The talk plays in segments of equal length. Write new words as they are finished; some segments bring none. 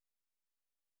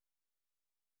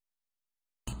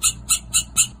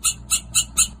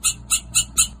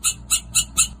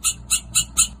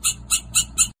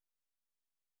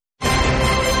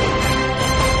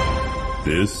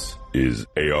This is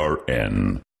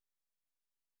ARN.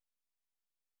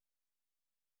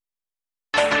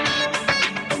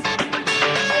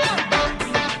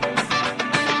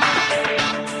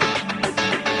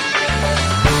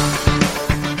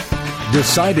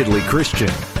 Decidedly Christian,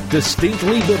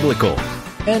 distinctly biblical,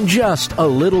 and just a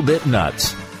little bit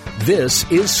nuts. This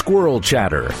is Squirrel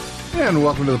Chatter. And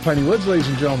welcome to the Piney Woods, ladies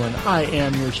and gentlemen. I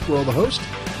am your Squirrel, the host,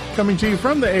 coming to you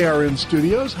from the ARN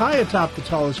studios, high atop the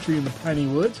tallest tree in the Piney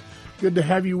Woods. Good to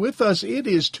have you with us. It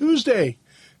is Tuesday,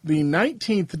 the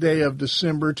 19th day of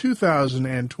December,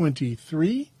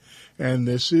 2023, and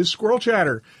this is Squirrel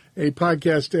Chatter, a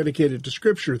podcast dedicated to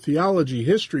scripture, theology,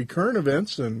 history, current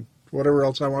events, and whatever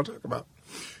else I want to talk about.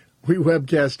 We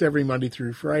webcast every Monday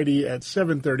through Friday at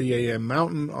 7:30 a.m.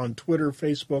 Mountain on Twitter,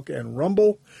 Facebook, and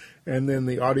Rumble. And then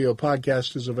the audio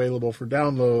podcast is available for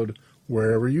download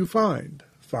wherever you find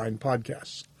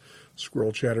podcasts.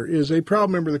 Squirrel Chatter is a proud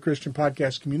member of the Christian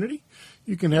podcast community.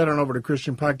 You can head on over to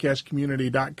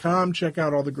ChristianPodcastCommunity.com. Check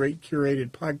out all the great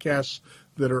curated podcasts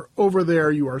that are over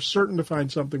there. You are certain to find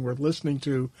something worth listening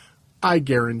to. I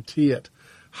guarantee it.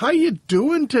 How you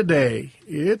doing today?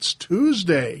 It's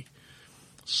Tuesday.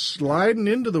 Sliding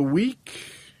into the week.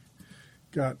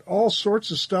 Got all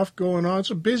sorts of stuff going on. It's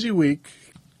a busy week.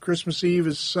 Christmas Eve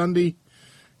is Sunday.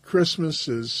 Christmas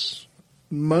is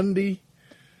Monday.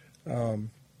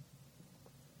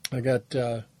 I got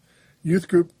youth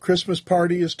group Christmas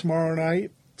party is tomorrow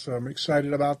night, so I'm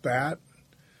excited about that.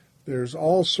 There's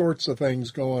all sorts of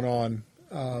things going on.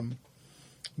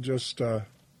 It's a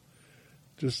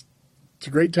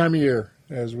great time of year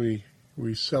as we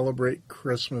celebrate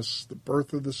Christmas, the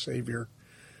birth of the Savior.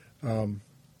 I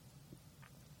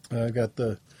got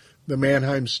the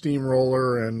Mannheim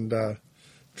Steamroller and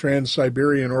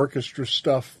Trans-Siberian Orchestra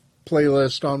stuff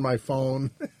playlist on my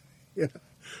phone, yeah,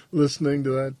 listening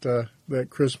to that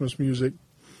Christmas music.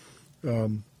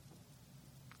 If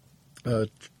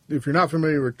you're not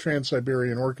familiar with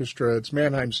Trans-Siberian Orchestra, it's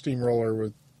Mannheim Steamroller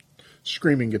with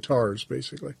screaming guitars,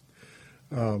 basically.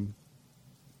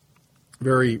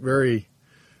 Very, very.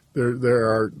 There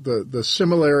are the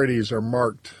similarities are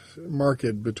marked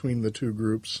between the two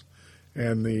groups,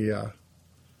 and the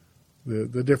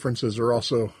differences are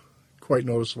also quite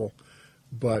noticeable.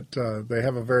 But they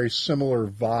have a very similar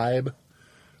vibe,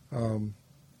 and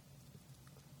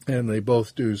they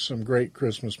both do some great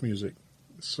Christmas music.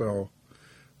 So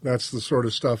that's the sort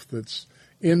of stuff that's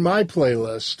in my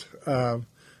playlist.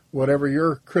 Whatever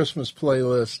your Christmas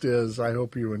playlist is, I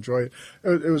hope you enjoy it.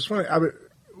 It was funny.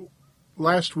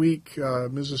 Last week,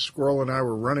 Mrs. Squirrel and I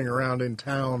were running around in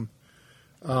town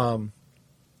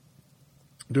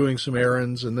doing some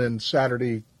errands, and then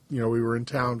Saturday, we were in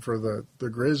town for the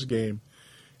Grizz game,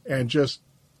 and just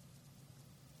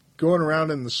going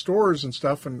around in the stores and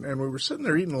stuff, and we were sitting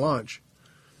there eating lunch.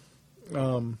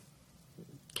 Can't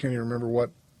even remember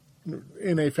what,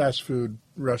 in a fast food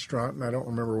restaurant, and I don't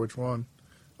remember which one.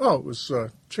 Oh, it was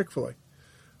Chick-fil-A.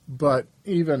 But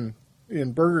even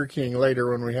in Burger King later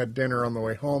when we had dinner on the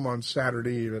way home on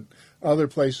Saturday, and other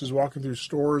places, walking through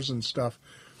stores and stuff,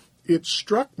 it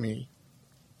struck me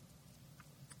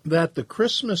that the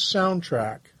Christmas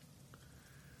soundtrack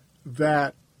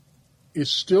that is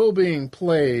still being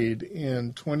played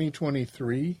in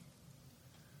 2023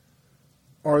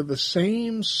 are the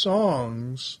same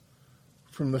songs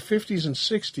from the 50s and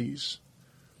 60s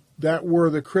that were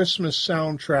the Christmas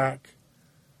soundtrack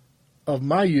of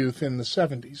my youth in the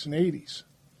 70s and 80s.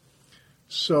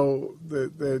 So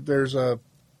there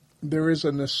is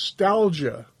a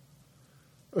nostalgia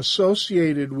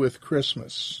associated with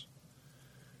Christmas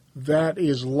that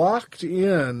is locked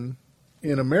in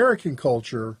American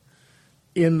culture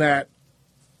in that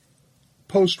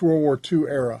post-World War II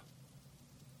era.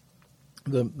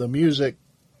 The music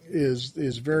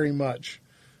is very much,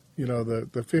 the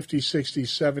 50s, 60s,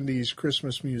 70s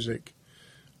Christmas music.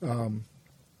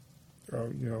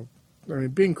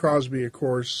 Bing Crosby, of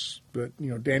course, but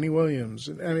Danny Williams.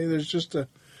 There's just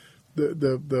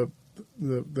the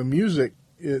music.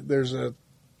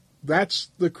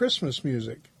 That's the Christmas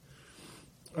music.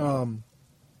 And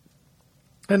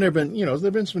there've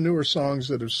been some newer songs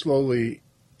that have slowly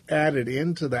added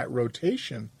into that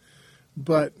rotation,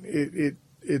 but it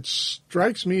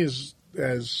strikes me as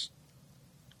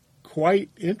quite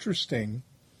interesting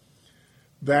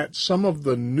that some of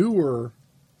the newer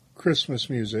Christmas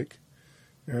music,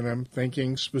 and I'm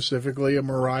thinking specifically of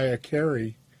Mariah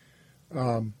Carey,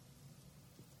 and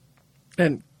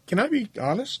can I be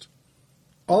honest?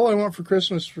 All I Want for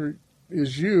Christmas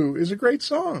Is You is a great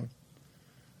song.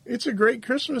 It's a great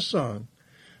Christmas song.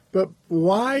 But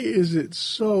why is it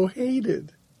so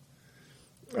hated?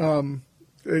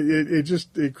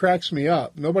 it cracks me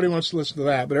up. Nobody wants to listen to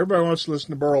that, but everybody wants to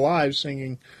listen to Burl Ives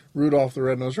singing Rudolph the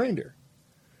Red-Nosed Reindeer.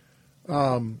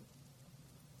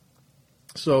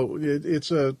 So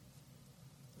it's an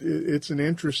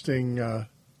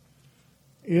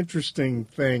interesting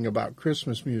thing about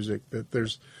Christmas music,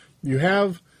 that you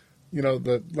have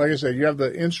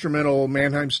the instrumental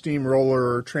Mannheim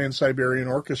Steamroller or Trans-Siberian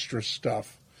Orchestra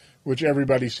stuff, which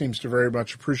everybody seems to very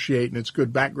much appreciate, and it's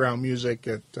good background music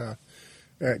at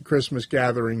Christmas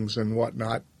gatherings and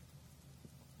whatnot.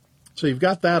 So you've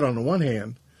got that on the one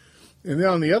hand, and then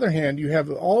on the other hand, you have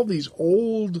all these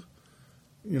old,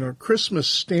 Christmas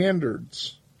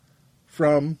standards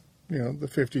from, the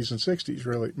 50s and 60s,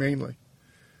 really, mainly,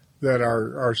 that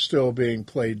are still being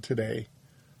played today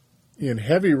in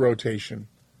heavy rotation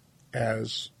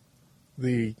as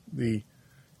the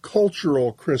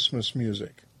cultural Christmas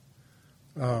music.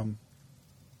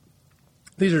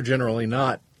 These are generally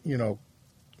not,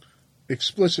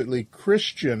 explicitly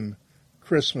Christian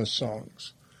Christmas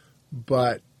songs,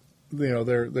 but they're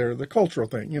the cultural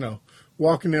thing.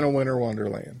 Walking in a Winter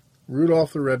Wonderland,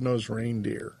 Rudolph the Red-Nosed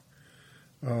Reindeer.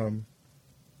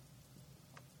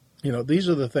 These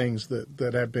are the things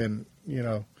that have been,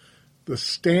 the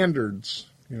standards.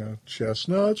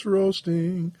 Chestnuts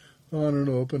roasting on an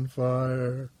open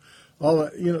fire. All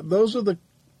that,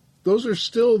 those are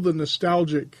still the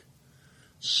nostalgic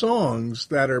songs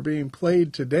that are being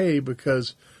played today,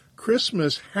 because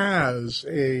Christmas has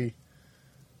a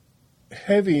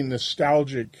heavy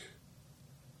nostalgic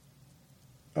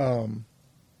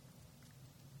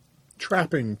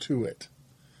trapping to it.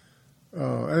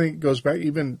 I think it goes back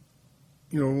even,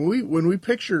 when we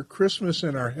picture Christmas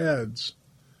in our heads,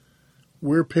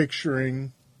 we're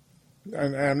picturing,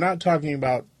 and I'm not talking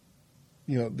about,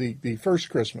 the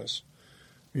first Christmas.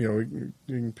 You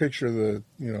can picture the,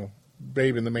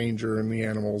 babe in the manger and the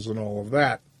animals and all of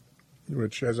that,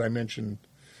 which, as I mentioned,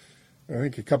 I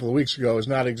think a couple of weeks ago, is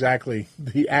not exactly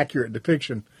the accurate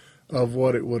depiction of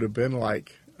what it would have been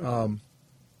like.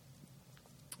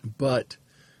 But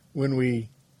when we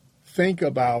think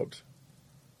about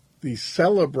the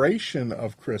celebration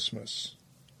of Christmas,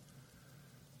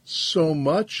 so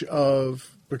much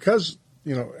of, because,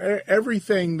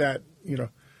 everything that,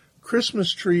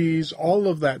 Christmas trees, all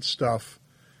of that stuff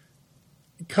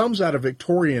comes out of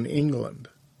Victorian England.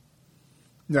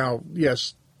 Now,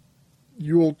 yes,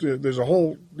 there's a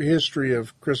whole history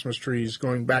of Christmas trees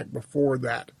going back before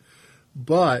that,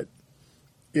 but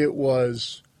it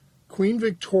was Queen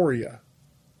Victoria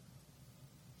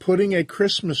putting a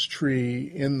Christmas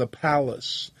tree in the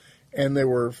palace, and there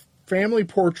were family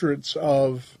portraits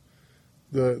of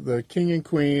the king and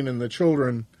queen and the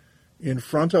children in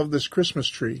front of this Christmas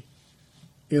tree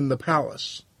in the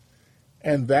palace.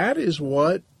 And that is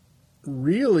what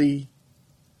really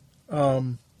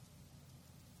led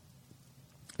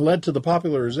to the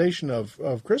popularization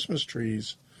of Christmas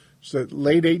trees. So that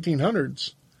late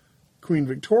 1800s, Queen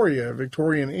Victoria,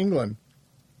 Victorian England,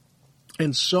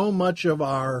 and so much of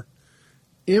our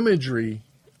imagery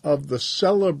of the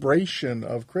celebration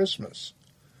of Christmas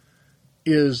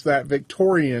is that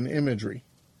Victorian imagery.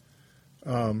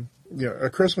 A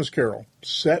Christmas Carol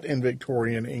set in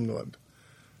Victorian England.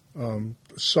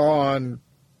 Saw on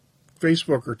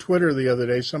Facebook or Twitter the other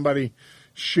day somebody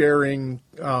sharing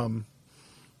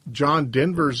John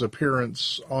Denver's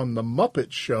appearance on the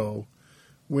Muppet Show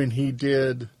when he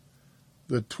did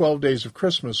the 12 Days of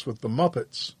Christmas with the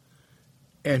Muppets.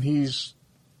 And he's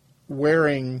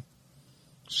wearing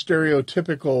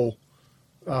stereotypical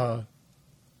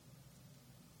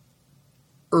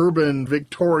urban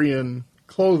Victorian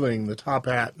clothing, the top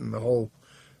hat and the whole,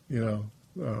 and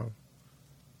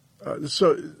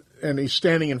he's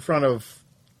standing in front of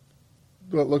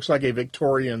what looks like a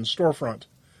Victorian storefront.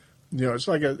 It's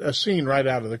like a scene right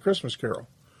out of the Christmas Carol.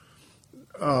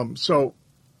 So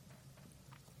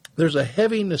there's a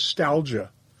heavy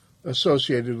nostalgia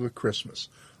associated with Christmas.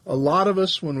 A lot of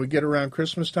us, when we get around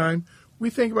Christmas time, we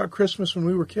think about Christmas when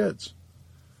we were kids.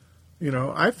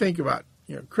 I think about,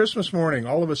 Christmas morning,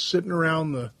 all of us sitting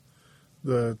around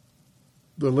the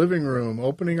living room,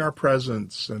 opening our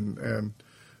presents, and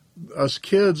us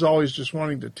kids always just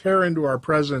wanting to tear into our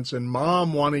presents, and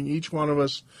Mom wanting each one of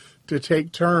us to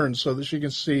take turns so that she can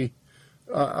see,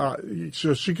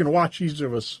 so she can watch each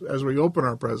of us as we open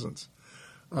our presents.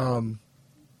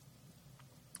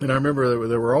 And I remember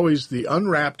there were always the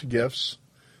unwrapped gifts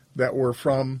that were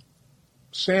from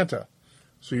Santa.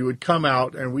 So you would come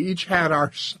out, and we each had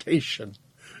our station.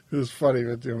 It was funny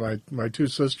with my two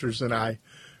sisters and I.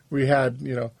 We had,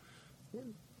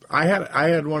 I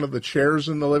had one of the chairs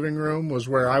in the living room was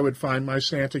where I would find my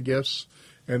Santa gifts,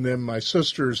 And then my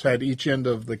sisters had each end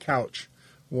of the couch,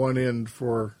 one end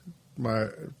for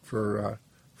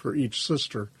each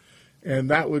sister. And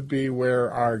that would be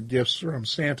where our gifts from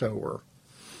Santa were.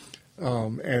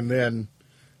 And then,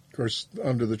 of course,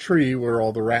 under the tree were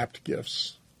all the wrapped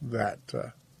gifts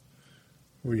that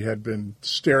we had been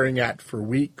staring at for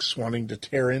weeks, wanting to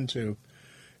tear into.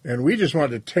 And we just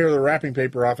wanted to tear the wrapping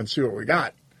paper off and see what we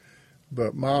got.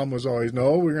 But Mom was always,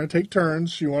 no, we're going to take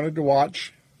turns. She wanted to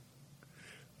watch.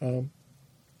 I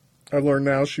learned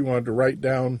now she wanted to write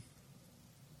down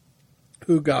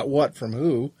who got what from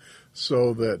who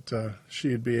so that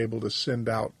she'd be able to send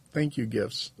out thank you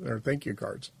gifts or thank you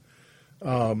cards,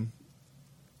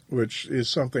 which is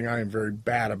something I am very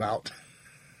bad about.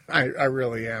 I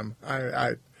really am.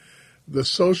 The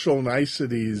social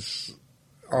niceties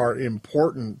are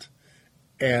important,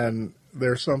 and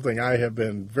they're something I have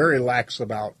been very lax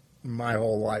about my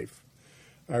whole life.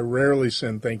 I rarely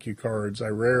send thank you cards. I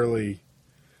rarely,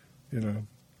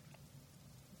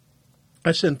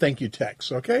 I send thank you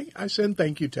texts, okay? I send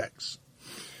thank you texts.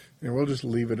 And we'll just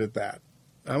leave it at that.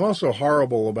 I'm also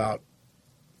horrible about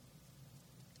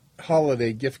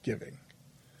holiday gift giving.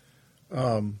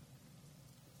 There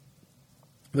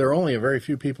are only a very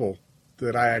few people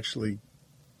that I actually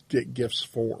get gifts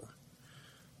for.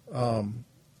 Now,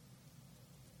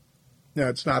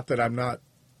 it's not that I'm not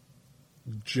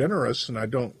generous and I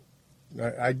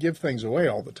give things away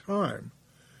all the time.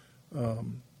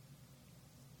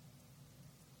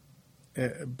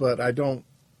 But I don't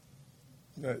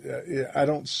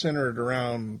center it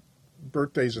around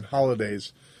birthdays and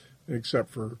holidays,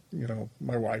 except for,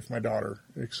 my wife, my daughter,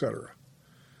 etc.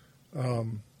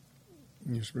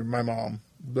 Used to be my mom.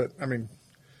 But,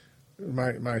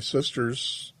 my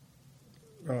sisters,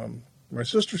 my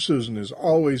sister Susan is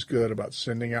always good about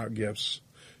sending out gifts.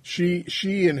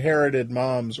 She inherited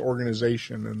Mom's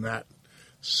organization in that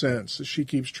sense. She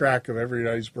keeps track of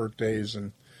everybody's birthdays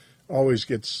and always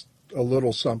gets a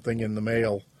little something in the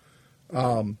mail,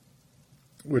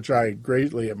 which I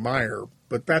greatly admire.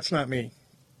 But that's not me,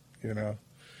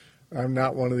 I'm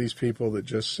not one of these people that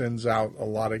just sends out a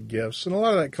lot of gifts. And a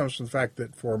lot of that comes from the fact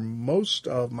that for most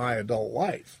of my adult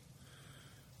life,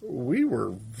 we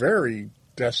were very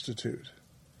destitute.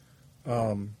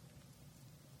 I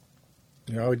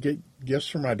would get gifts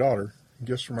for my daughter,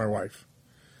 gifts for my wife,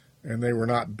 and they were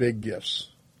not big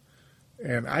gifts.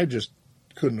 And I just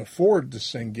couldn't afford to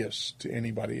send gifts to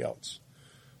anybody else,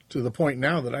 to the point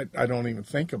now that I don't even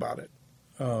think about it.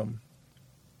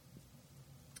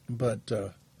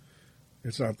 But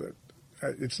it's not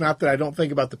that I don't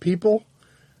think about the people.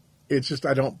 It's just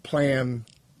I don't plan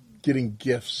getting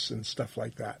gifts and stuff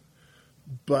like that.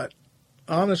 But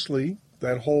honestly,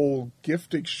 that whole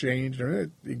gift exchange,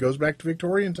 it goes back to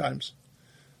Victorian times.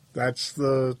 It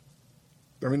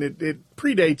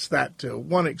predates that to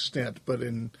one extent, but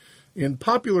in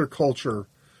popular culture,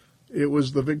 it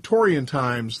was the Victorian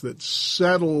times that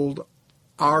settled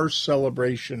our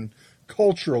celebration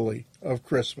culturally of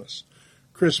Christmas.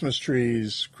 Christmas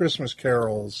trees, Christmas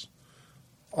carols,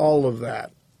 all of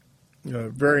that,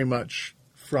 very much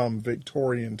from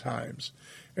Victorian times.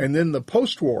 And then the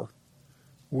post-war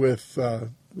with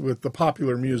the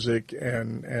popular music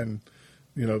and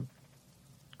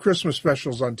Christmas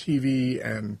specials on TV,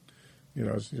 and we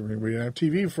didn't have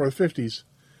TV before the 50s.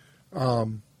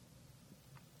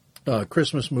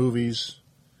 Christmas movies,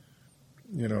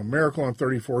 Miracle on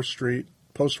 34th Street,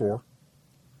 post-war.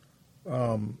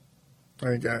 I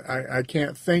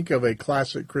can't think of a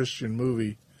classic Christian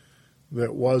movie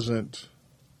that wasn't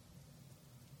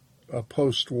a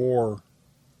post-war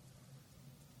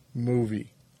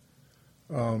movie.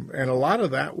 And a lot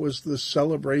of that was the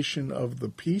celebration of the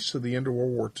peace of the end of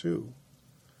World War II.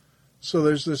 So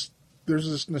there's this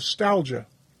nostalgia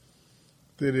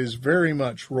that is very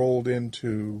much rolled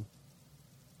into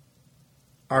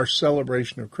our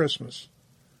celebration of Christmas,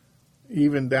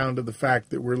 even down to the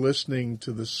fact that we're listening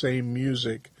to the same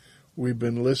music we've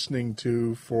been listening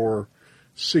to for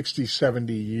 60,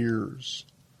 70 years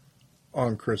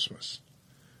on Christmas.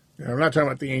 Now, I'm not talking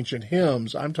about the ancient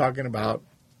hymns. I'm talking about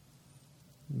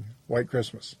White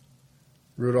Christmas,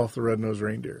 Rudolph the Red-Nosed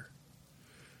Reindeer.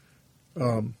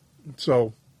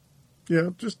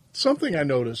 Just something I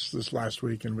noticed this last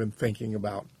week and been thinking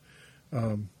about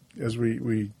as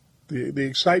the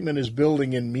excitement is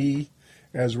building in me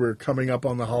as we're coming up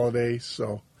on the holidays.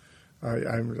 So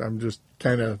I'm just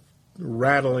kind of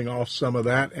rattling off some of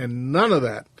that, and none of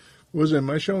that was in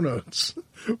my show notes.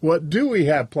 What do we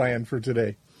have planned for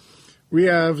today? We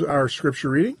have our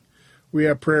scripture reading. We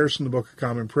have prayers from the Book of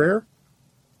Common Prayer.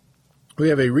 We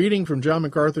have a reading from John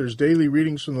MacArthur's Daily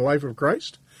Readings from the Life of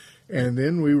Christ. And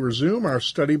then we resume our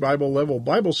study Bible level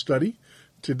Bible study.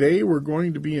 Today we're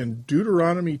going to be in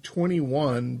Deuteronomy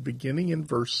 21, beginning in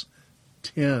verse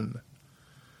 10.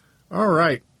 All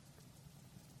right.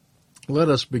 Let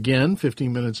us begin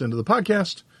 15 minutes into the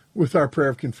podcast with our prayer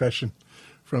of confession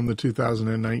from the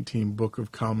 2019 Book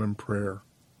of Common Prayer.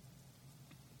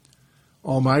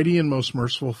 Almighty and most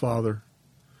merciful Father,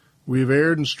 we have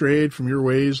erred and strayed from your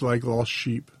ways like lost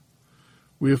sheep.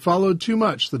 We have followed too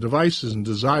much the devices and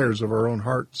desires of our own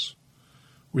hearts.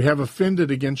 We have offended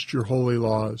against your holy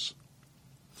laws.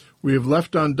 We have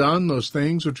left undone those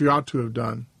things which we ought to have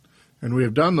done, and we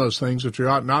have done those things which we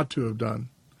ought not to have done.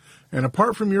 And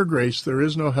apart from your grace, there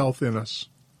is no health in us.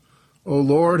 O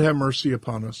Lord, have mercy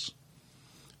upon us.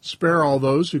 Spare all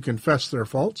those who confess their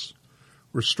faults.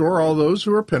 Restore all those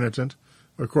who are penitent,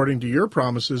 according to your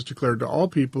promises declared to all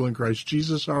people in Christ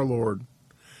Jesus our Lord.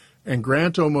 And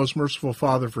grant, O most merciful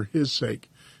Father, for his sake,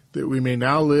 that we may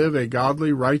now live a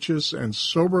godly, righteous, and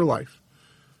sober life,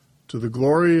 to the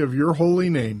glory of your holy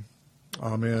name.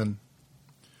 Amen.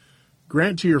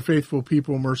 Grant to your faithful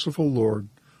people, merciful Lord,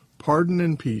 pardon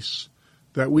and peace,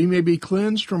 that we may be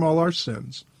cleansed from all our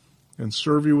sins, and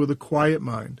serve you with a quiet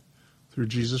mind, through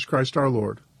Jesus Christ our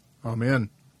Lord. Amen.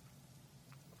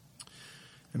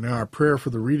 And now our prayer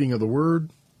for the reading of the Word.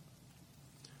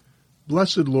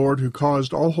 Blessed Lord, who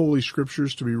caused all holy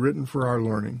scriptures to be written for our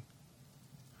learning,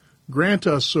 grant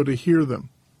us so to hear them,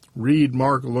 read,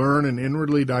 mark, learn, and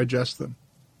inwardly digest them,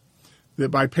 that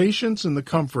by patience and the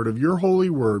comfort of your holy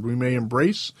word we may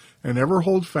embrace and ever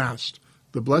hold fast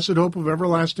the blessed hope of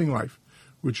everlasting life,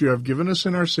 which you have given us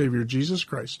in our Savior Jesus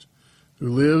Christ, who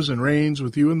lives and reigns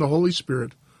with you in the Holy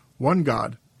Spirit, one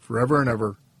God, forever and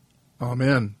ever.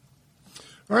 Amen.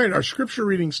 All right, our scripture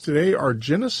readings today are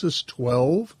Genesis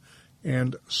 12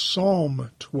 and Psalm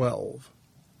 12.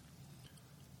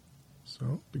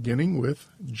 So, beginning with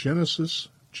Genesis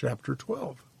chapter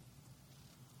 12.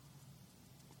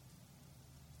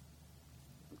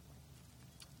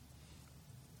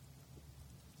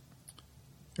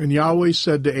 And Yahweh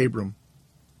said to Abram,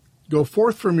 Go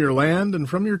forth from your land and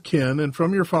from your kin and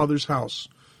from your father's house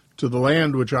to the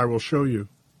land which I will show you.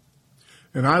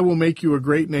 And I will make you a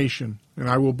great nation, and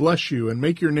I will bless you and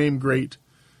make your name great,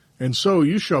 and so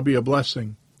you shall be a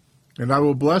blessing. And I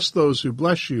will bless those who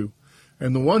bless you,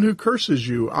 and the one who curses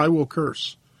you I will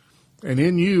curse. And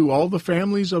in you all the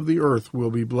families of the earth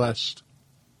will be blessed.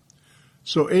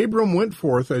 So Abram went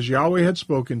forth as Yahweh had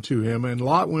spoken to him, and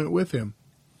Lot went with him.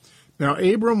 Now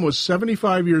Abram was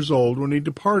 75 years old when he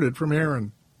departed from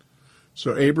Haran.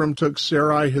 So Abram took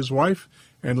Sarai his wife,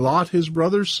 and Lot his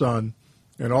brother's son,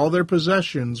 and all their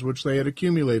possessions which they had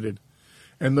accumulated,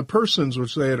 and the persons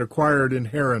which they had acquired in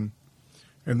Haran.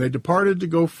 And they departed to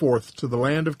go forth to the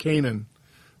land of Canaan.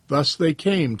 Thus they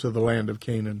came to the land of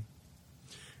Canaan.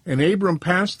 And Abram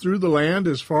passed through the land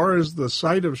as far as the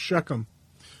site of Shechem,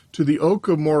 to the oak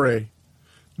of Moreh.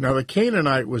 Now the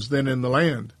Canaanite was then in the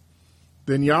land.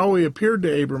 Then Yahweh appeared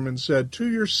to Abram and said, To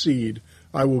your seed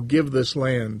I will give this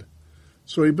land.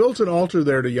 So he built an altar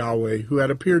there to Yahweh, who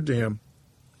had appeared to him.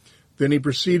 Then he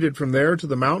proceeded from there to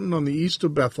the mountain on the east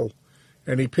of Bethel,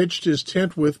 and he pitched his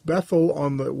tent with Bethel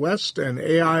on the west and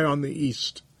Ai on the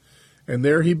east. And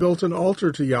there he built an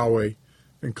altar to Yahweh,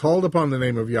 and called upon the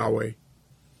name of Yahweh.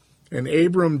 And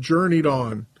Abram journeyed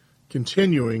on,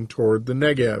 continuing toward the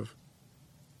Negev.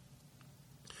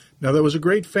 Now there was a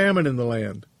great famine in the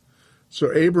land. So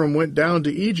Abram went down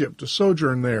to Egypt to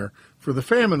sojourn there, for the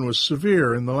famine was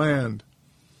severe in the land.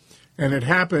 And it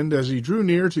happened, as he drew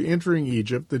near to entering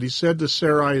Egypt, that he said to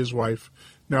Sarai his wife,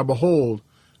 Now behold,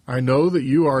 I know that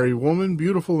you are a woman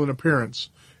beautiful in appearance,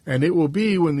 and it will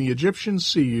be when the Egyptians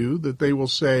see you that they will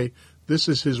say, This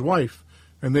is his wife,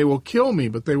 and they will kill me,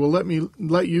 but they will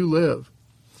let you live.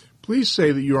 Please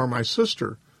say that you are my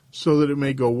sister, so that it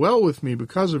may go well with me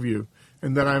because of you,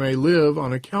 and that I may live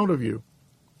on account of you.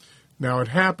 Now it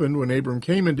happened, when Abram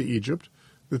came into Egypt,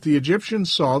 that the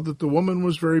Egyptians saw that the woman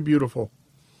was very beautiful.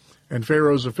 And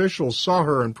Pharaoh's officials saw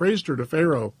her and praised her to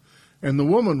Pharaoh, and the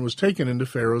woman was taken into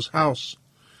Pharaoh's house.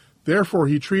 Therefore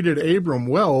he treated Abram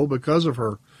well because of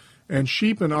her, and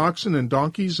sheep and oxen and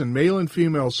donkeys and male and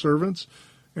female servants,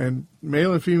 and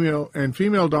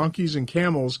female donkeys and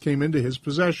camels came into his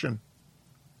possession.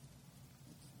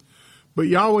 But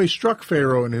Yahweh struck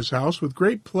Pharaoh and his house with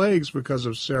great plagues because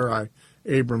of Sarai,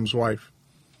 Abram's wife.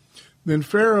 Then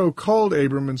Pharaoh called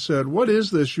Abram and said, What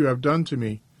is this you have done to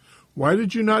me? Why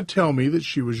did you not tell me that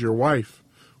she was your wife?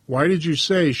 Why did you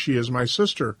say she is my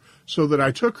sister, so that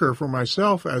I took her for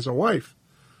myself as a wife?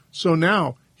 So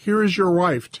now, here is your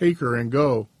wife, take her and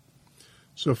go.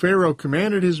 So Pharaoh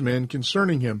commanded his men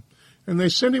concerning him, And they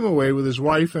sent him away with his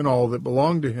wife and all that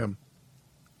belonged to him.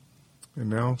 And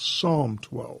now Psalm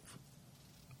 12.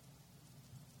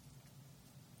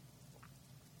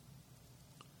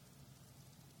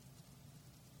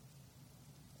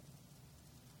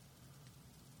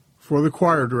 For the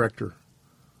choir director,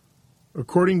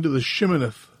 according to the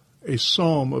Sheminith, a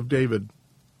psalm of David.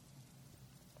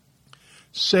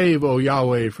 Save, O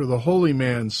Yahweh, for the holy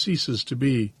man ceases to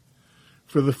be,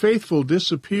 for the faithful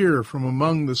disappear from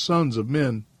among the sons of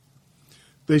men.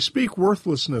 They speak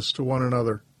worthlessness to one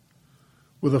another.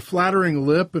 With a flattering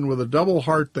lip and with a double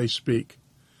heart they speak.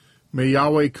 May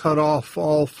Yahweh cut off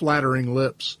all flattering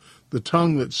lips, the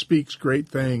tongue that speaks great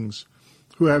things,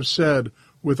 who have said,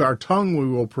 with our tongue we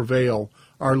will prevail.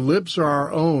 Our lips are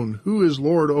our own. Who is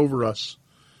Lord over us?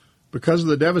 Because of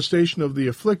the devastation of the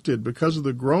afflicted, because of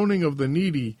the groaning of the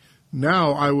needy,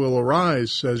 now I will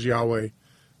arise, says Yahweh.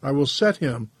 I will set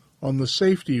him in the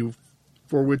safety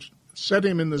for which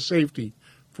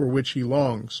he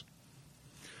longs.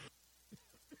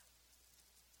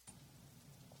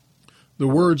 The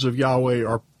words of Yahweh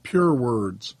are pure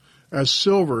words, as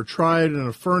silver tried in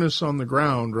a furnace on the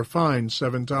ground, refined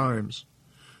 7 times.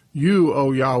 You,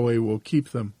 O Yahweh, will keep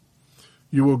them.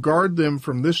 You will guard them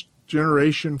from this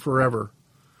generation forever.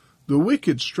 The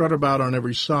wicked strut about on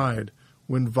every side,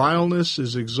 when vileness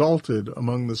is exalted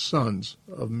among the sons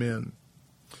of men.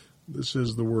 This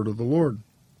is the word of the Lord.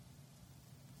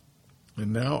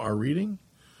 And now our reading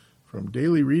from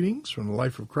Daily Readings from the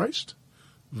Life of Christ,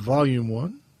 Volume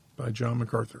 1, by John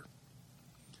MacArthur.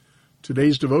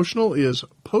 Today's devotional is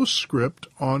Postscript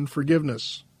on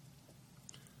Forgiveness.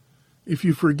 If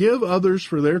you forgive others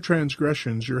for their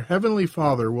transgressions, your heavenly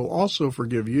Father will also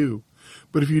forgive you.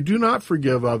 But if you do not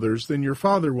forgive others, then your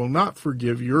Father will not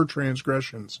forgive your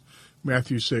transgressions.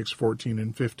 Matthew 6:14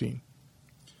 and 15.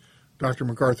 Dr.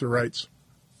 MacArthur writes,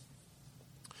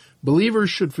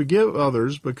 believers should forgive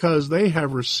others because they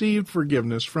have received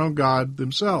forgiveness from God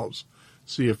themselves.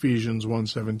 See Ephesians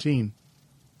 1:17.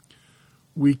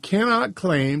 We cannot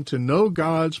claim to know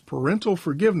God's parental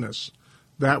forgiveness,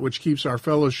 that which keeps our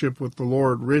fellowship with the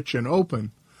Lord rich and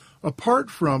open,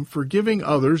 apart from forgiving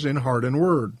others in heart and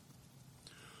word.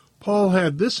 Paul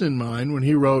had this in mind when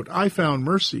he wrote, I found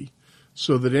mercy,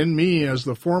 so that in me, as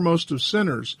the foremost of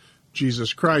sinners,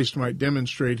 Jesus Christ might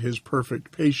demonstrate his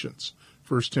perfect patience.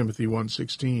 1 Timothy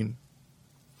 1:16.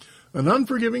 An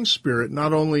unforgiving spirit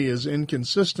not only is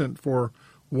inconsistent for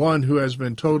one who has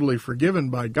been totally forgiven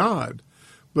by God,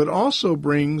 but also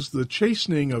brings the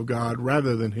chastening of God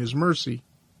rather than his mercy.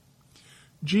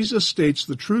 Jesus states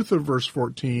the truth of verse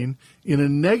 14 in a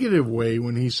negative way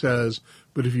when he says,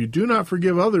 but if you do not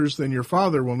forgive others, then your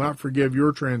Father will not forgive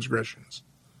your transgressions.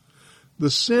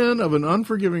 The sin of an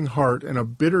unforgiving heart and a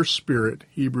bitter spirit,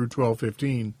 Hebrews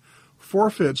 12:15,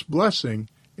 forfeits blessing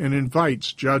and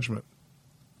invites judgment.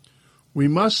 We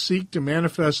must seek to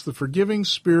manifest the forgiving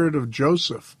spirit of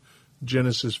Joseph,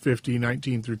 Genesis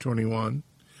 50:19 through 21,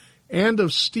 and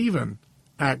of Stephen,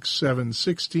 Acts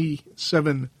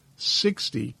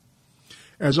 7:60,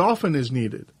 as often as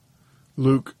needed,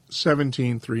 Luke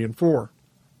 17:3 and 4.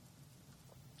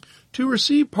 To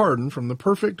receive pardon from the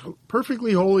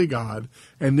perfectly holy God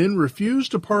and then refuse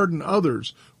to pardon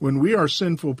others when we are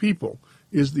sinful people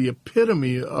is the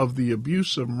epitome of the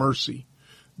abuse of mercy.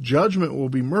 Judgment will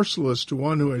be merciless to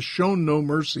one who has shown no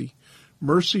mercy.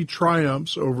 Mercy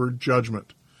triumphs over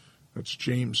judgment. That's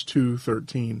James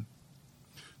 2:13.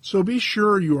 So be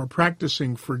sure you are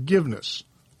practicing forgiveness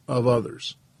of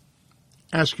others.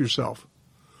 Ask yourself,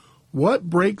 what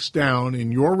breaks down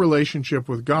in your relationship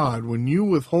with God when you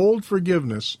withhold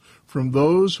forgiveness from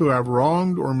those who have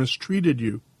wronged or mistreated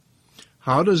you?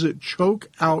 How does it choke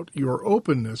out your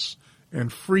openness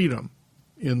and freedom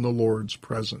in the Lord's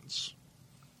presence?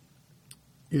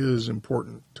 It is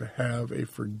important to have a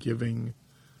forgiving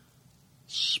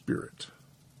spirit,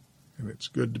 and it's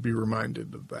good to be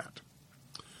reminded of that.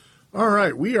 All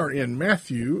right, we are in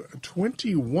Matthew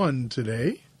 21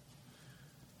 today.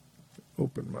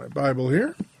 Open my Bible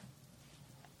here.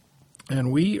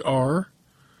 And we are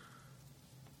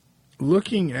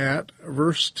looking at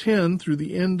verse 10 through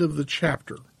the end of the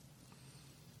chapter.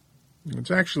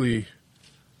 It's actually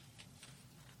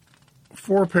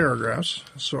 4 paragraphs,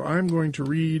 so I'm going to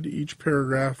read each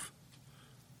paragraph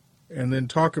and then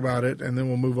talk about it, and then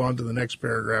we'll move on to the next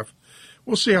paragraph.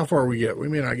 We'll see how far we get. We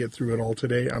may not get through it all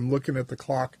today. I'm looking at the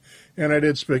clock, and I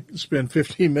did spend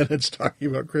 15 minutes talking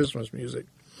about Christmas music.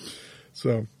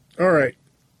 So, all right.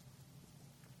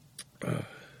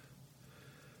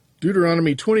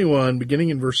 Deuteronomy 21, beginning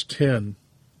in verse 10.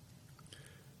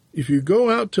 If you go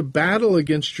out to battle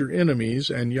against your enemies,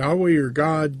 and Yahweh your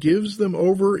God gives them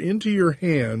over into your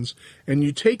hands, and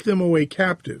you take them away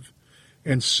captive,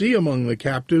 and see among the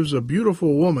captives a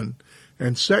beautiful woman,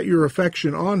 and set your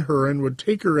affection on her, and would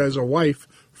take her as a wife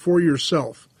for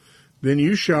yourself, then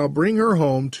you shall bring her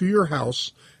home to your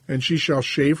house, and she shall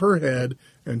shave her head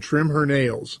and trim her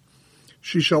nails.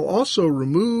 She shall also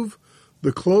remove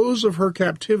the clothes of her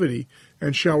captivity,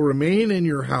 and shall remain in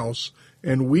your house,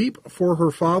 and weep for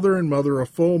her father and mother a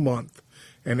full month.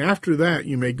 And after that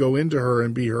you may go into her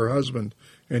and be her husband,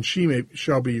 and she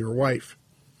shall be your wife.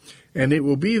 And it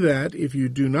will be that, if you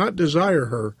do not desire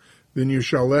her, then you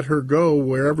shall let her go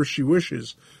wherever she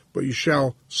wishes, but you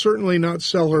shall certainly not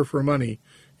sell her for money.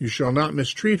 You shall not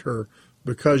mistreat her,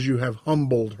 because you have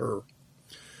humbled her.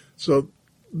 So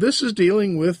this is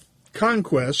dealing with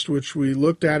conquest, which we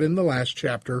looked at in the last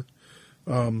chapter,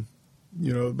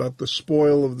 about the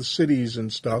spoil of the cities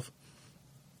and stuff.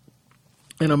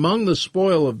 And among the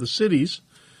spoil of the cities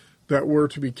that were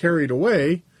to be carried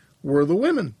away were the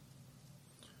women.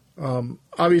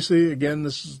 Obviously, again,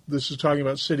 this is talking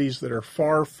about cities that are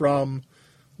far from,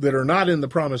 that are not in the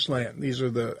Promised Land. These are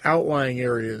the outlying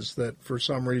areas that, for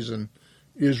some reason,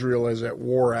 Israel is at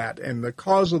war at. And the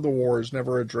cause of the war is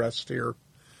never addressed here.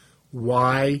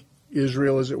 Why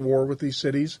Israel is at war with these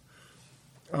cities?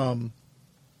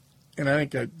 And I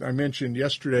think I mentioned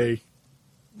yesterday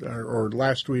or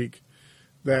last week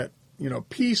that,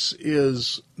 peace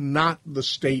is not the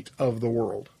state of the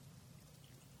world.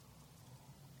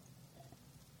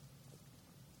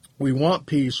 We want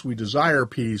peace, we desire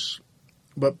peace,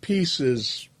 but peace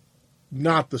is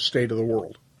not the state of the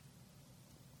world.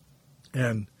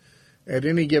 And at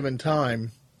any given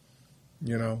time,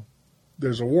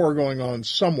 there's a war going on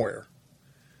somewhere.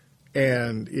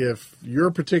 And if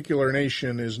your particular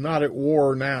nation is not at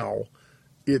war now,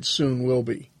 it soon will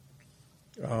be.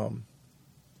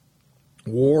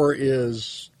 War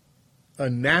is a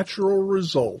natural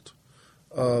result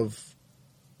of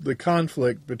the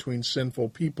conflict between sinful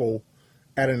people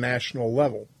at a national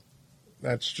level.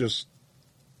 That's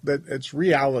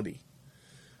reality.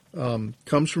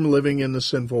 Comes from living in the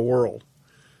sinful world.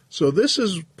 So this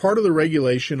is part of the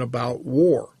regulation about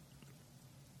war.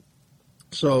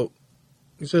 So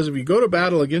he says, if you go to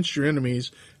battle against your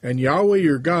enemies, and Yahweh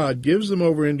your God gives them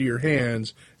over into your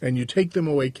hands, and you take them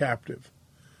away captive.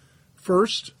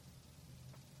 First,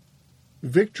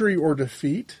 victory or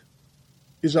defeat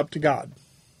is up to God.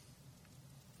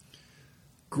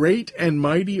 Great and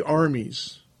mighty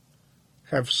armies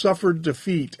have suffered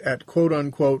defeat at,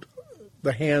 quote-unquote,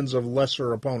 the hands of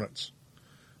lesser opponents.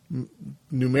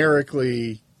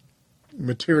 Numerically,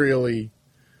 materially,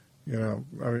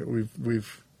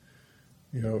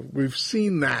 we've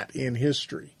seen that in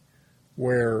history,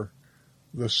 where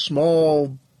the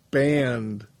small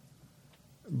band,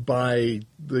 by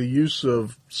the use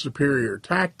of superior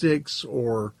tactics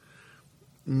or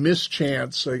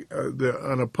mischance,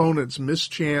 an opponent's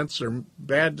mischance or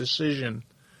bad decision,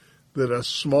 that a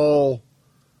small,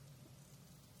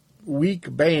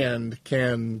 weak band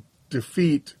can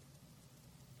defeat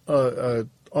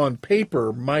on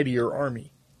paper mightier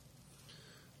army.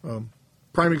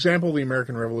 Prime example, the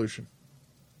American Revolution.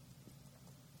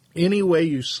 Any way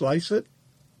you slice it,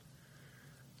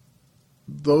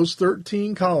 those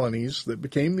 13 colonies that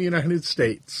became the United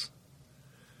States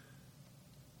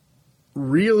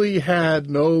really had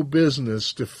no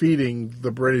business defeating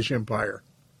the British Empire.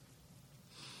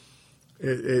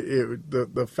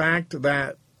 The fact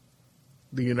that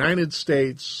the United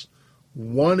States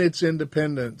won its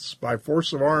independence by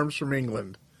force of arms from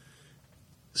England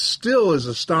still is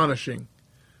astonishing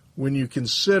when you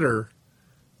consider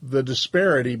the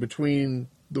disparity between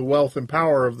the wealth and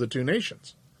power of the two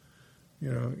nations.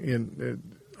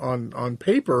 On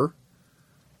paper,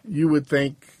 you would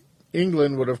think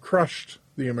England would have crushed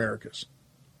the Americas.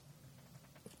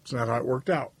 It's not how it worked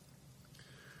out.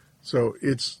 So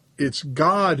it's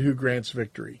God who grants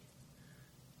victory.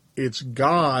 It's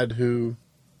God who,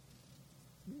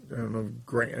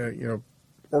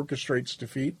 orchestrates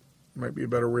defeat. Might be a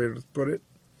better way to put it.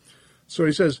 So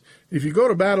he says, if you go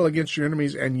to battle against your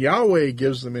enemies, and Yahweh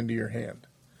gives them into your hand.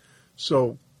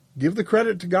 So give the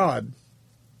credit to God.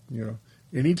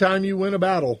 Anytime you win a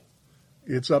battle,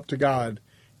 it's up to God.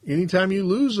 Anytime you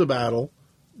lose a battle,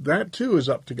 that too is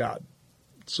up to God.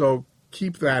 So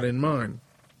keep that in mind.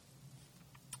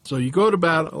 So you go to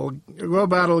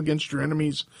battle against your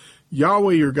enemies.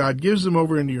 Yahweh your God gives them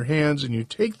over into your hands, and you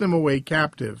take them away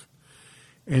captive.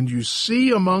 And you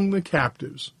see among the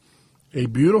captives a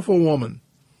beautiful woman,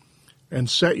 and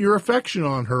set your affection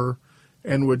on her,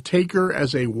 and would take her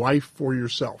as a wife for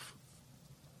yourself.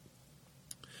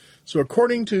 So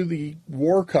according to the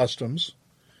war customs,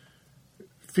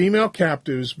 female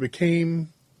captives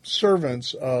became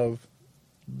servants of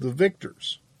the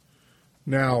victors.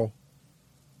 Now,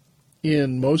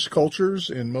 in most cultures,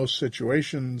 in most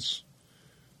situations,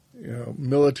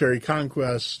 military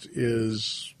conquest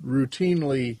is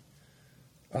routinely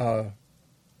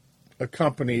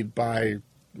accompanied by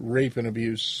rape and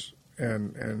abuse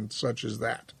and such as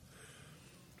that.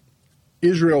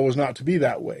 Israel was not to be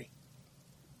that way.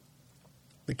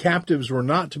 The captives were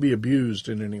not to be abused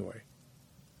in any way.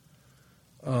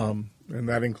 And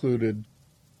that included,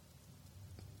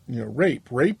 rape.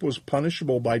 Rape was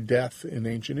punishable by death in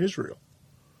ancient Israel.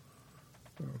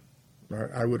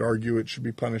 I would argue it should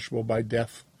be punishable by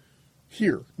death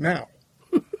here, now.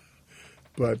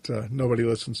 But nobody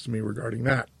listens to me regarding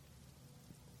that.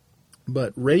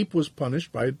 But rape was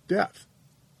punished by death.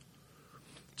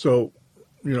 So,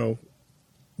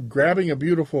 grabbing a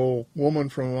beautiful woman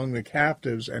from among the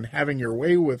captives and having your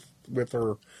way with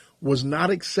her was not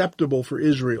acceptable for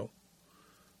Israel.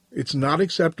 It's not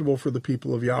acceptable for the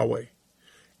people of Yahweh.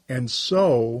 And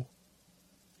so,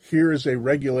 here is a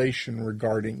regulation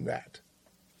regarding that.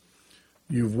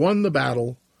 You've won the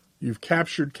battle, you've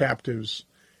captured captives,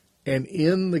 and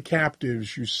in the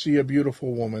captives you see a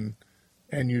beautiful woman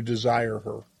and you desire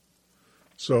her.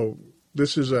 So,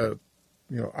 this is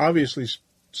obviously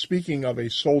speaking of a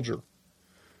soldier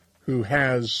who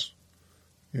has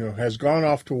gone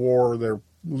off to war. They're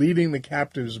leading the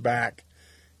captives back,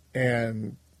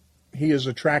 and he is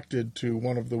attracted to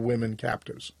one of the women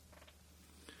captives.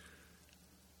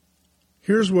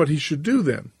 Here's what he should do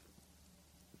then.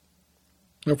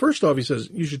 Now, first off, he says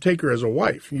you should take her as a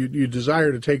wife. You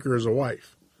desire to take her as a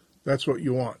wife. That's what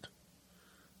you want.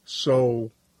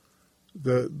 So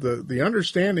the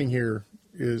understanding here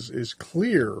is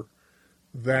clear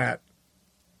that,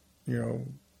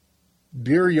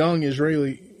 dear young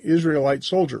Israelite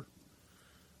soldier,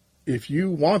 if you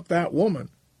want that woman,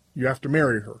 you have to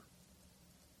marry her.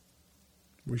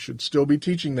 We should still be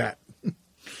teaching that.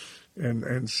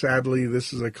 And sadly,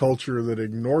 this is a culture that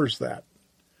ignores that.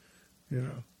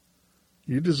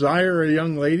 You desire a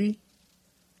young lady,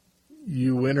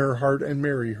 you win her heart and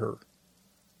marry her.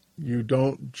 You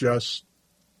don't just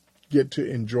get to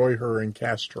enjoy her and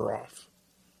cast her off.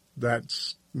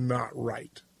 That's not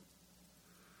right.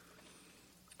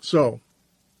 So,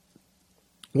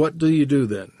 what do you do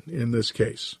then in this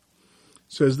case?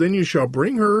 It says, then you shall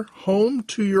bring her home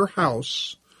to your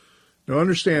house. Now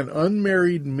understand,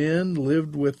 unmarried men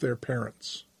lived with their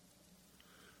parents.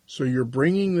 So you're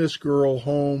bringing this girl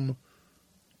home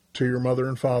to your mother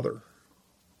and father,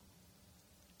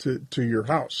 to your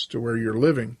house, to where you're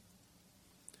living.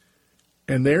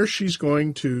 And there she's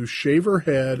going to shave her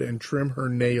head and trim her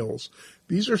nails.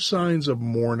 These are signs of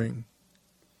mourning.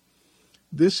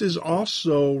 This is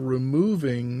also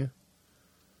removing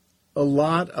a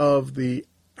lot of the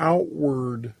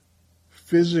outward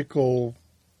physical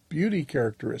beauty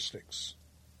characteristics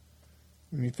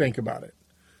when you think about it.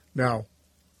 Now,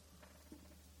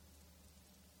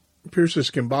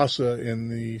 Pierces Kimbasa in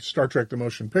the Star Trek The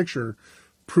Motion Picture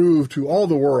proved to all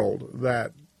the world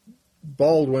that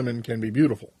bald women can be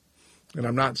beautiful. And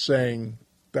I'm not saying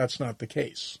that's not the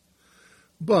case.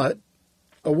 But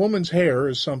a woman's hair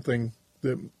is something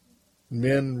that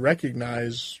men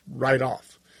recognize right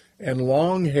off. And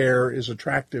long hair is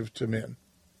attractive to men.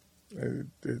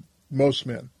 Most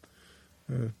men.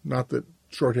 Not that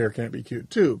short hair can't be cute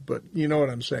too, but you know what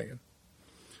I'm saying.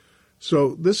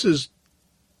 So this is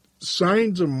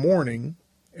signs of mourning,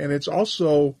 and it's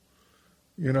also,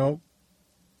 in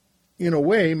a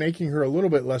way, making her a little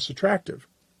bit less attractive.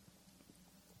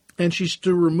 And she's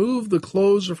to remove the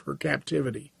clothes of her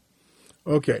captivity.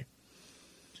 Okay.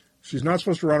 She's not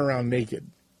supposed to run around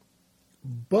naked.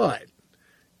 But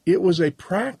it was a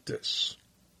practice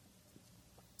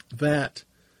that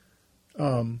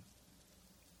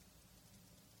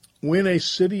when a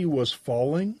city was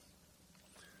falling,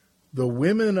 the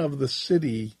women of the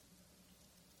city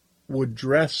would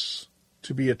dress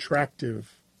to be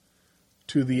attractive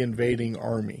to the invading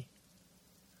army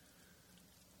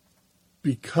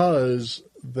because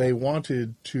they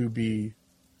wanted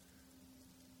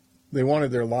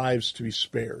their lives to be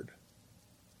spared.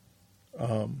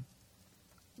 And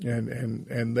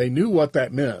they knew what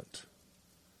that meant,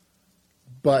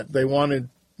 but they wanted,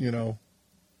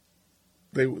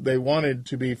 they wanted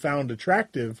to be found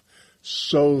attractive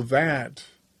so that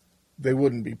they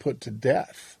wouldn't be put to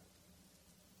death.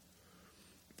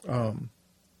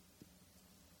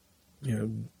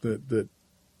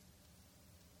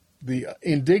 The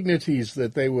indignities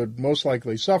that they would most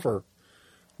likely suffer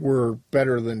were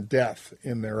better than death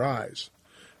in their eyes.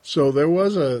 So there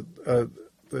was that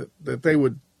they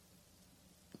would,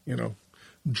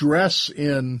 dress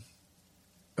in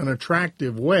an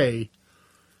attractive way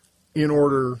in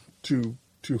order to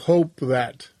hope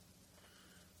that,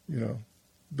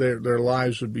 their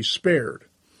lives would be spared.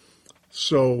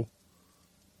 So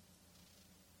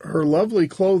her lovely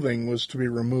clothing was to be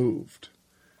removed,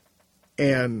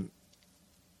 and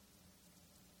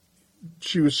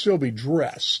she would still be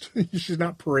dressed. She's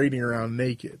not parading around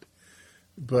naked.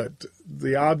 But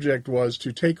the object was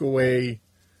to take away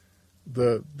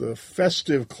the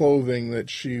festive clothing that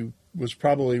she was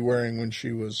probably wearing when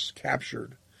she was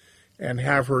captured and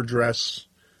have her dress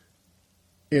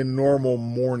in normal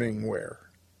mourning wear.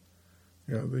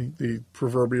 The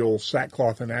proverbial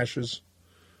sackcloth and ashes,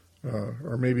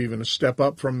 or maybe even a step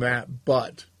up from that,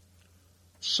 but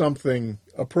something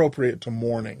appropriate to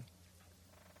mourning.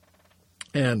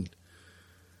 And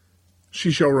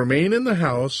she shall remain in the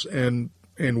house and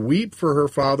weep for her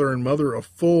father and mother a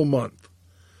full month.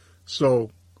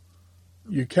 So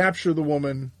you capture the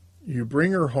woman, you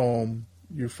bring her home,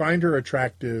 you find her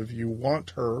attractive, you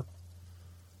want her,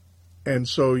 and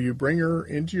so you bring her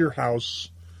into your house.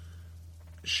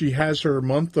 She has her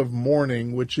month of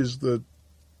mourning, which is the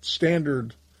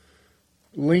standard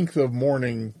length of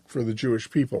mourning for the Jewish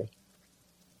people.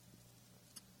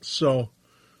 So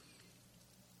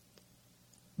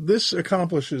this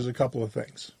accomplishes a couple of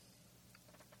things.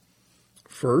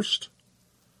 First,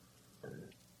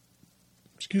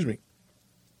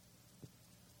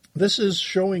 this is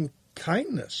showing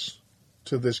kindness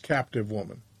to this captive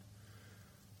woman.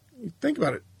 Think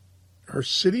about it. Her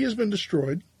city has been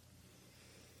destroyed.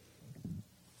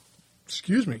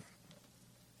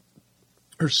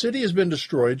 Her city has been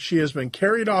destroyed. She has been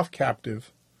carried off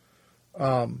captive.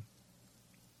 Her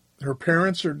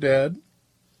parents are dead.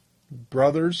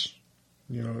 Brothers,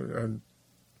 and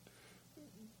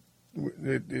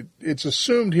it's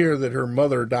assumed here that her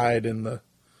mother died in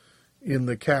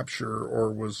the capture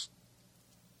or was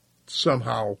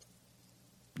somehow,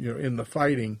 in the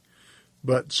fighting,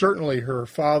 but certainly her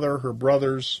father, her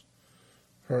brothers,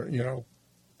 her,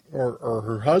 or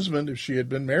her husband, if she had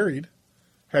been married,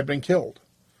 had been killed,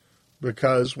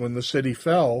 because when the city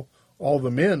fell, all the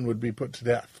men would be put to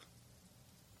death.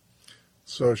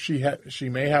 So she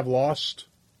may have lost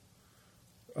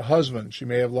a husband. She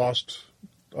may have lost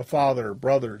a father,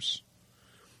 brothers.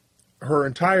 Her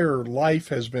entire life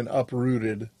has been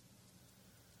uprooted.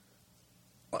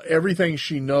 Everything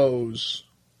she knows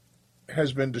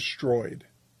has been destroyed.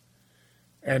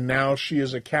 And now she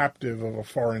is a captive of a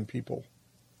foreign people.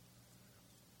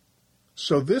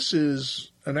 So this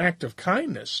is an act of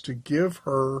kindness to give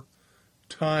her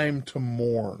time to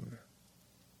mourn.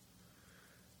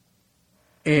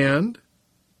 And,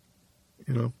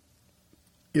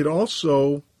 it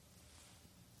also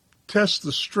tests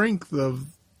the strength of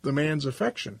the man's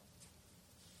affection.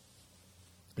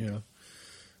 You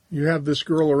have this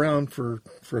girl around for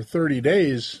 30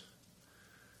 days,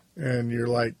 and you're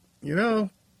like,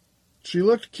 she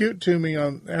looked cute to me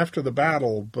after the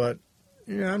battle, but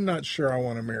I'm not sure I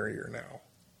want to marry her now.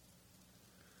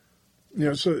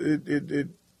 So it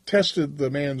tested the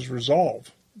man's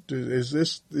resolve. Is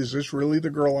this really the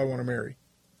girl I want to marry?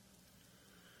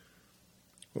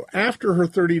 Well, after her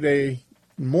 30-day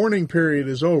mourning period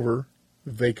is over,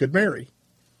 they could marry,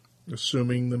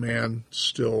 assuming the man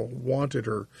still wanted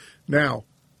her. Now,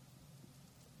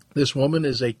 this woman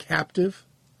is a captive,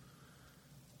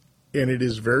 and it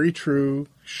is very true,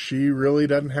 she really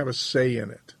doesn't have a say in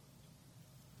it.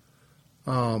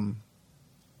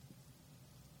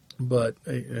 But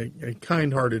a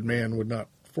kind-hearted man would not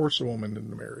force a woman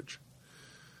into marriage.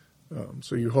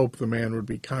 So you hope the man would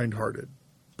be kind-hearted.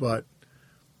 But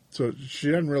so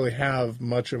she doesn't really have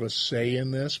much of a say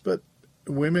in this, but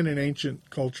women in ancient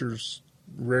cultures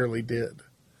rarely did.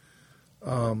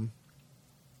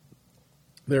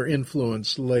 Their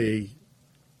influence lay...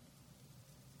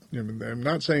 I'm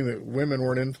not saying that women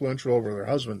weren't influential over their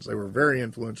husbands. They were very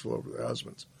influential over their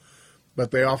husbands.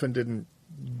 But they often didn't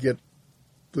get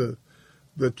the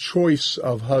choice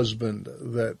of husband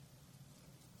that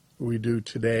we do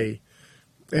today.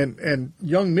 And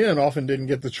young men often didn't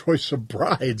get the choice of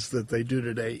brides that they do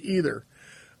today either.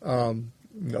 A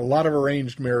lot of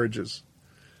arranged marriages.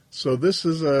 So this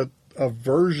is a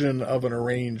version of an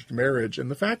arranged marriage. And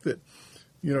the fact that,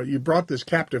 you brought this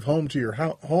captive home to your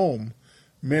home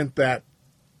meant that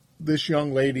this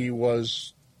young lady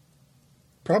was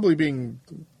probably being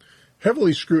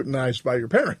heavily scrutinized by your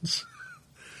parents.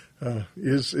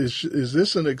 Is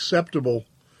this an acceptable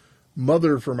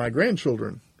mother for my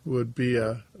grandchildren? Would be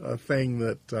a thing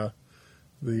that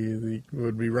the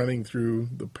would be running through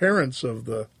the parents of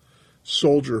the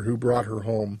soldier who brought her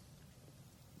home.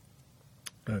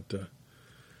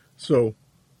 So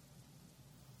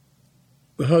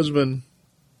the husband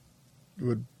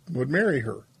would marry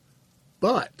her.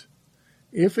 But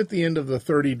if at the end of the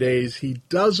 30 days he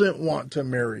doesn't want to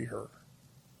marry her,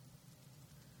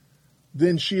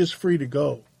 then she is free to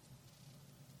go.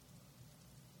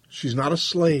 She's not a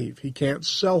slave. He can't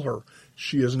sell her.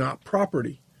 She is not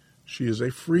property. She is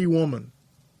a free woman.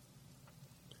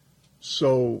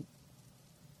 So,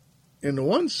 in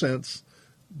one sense,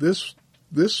 this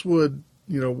would,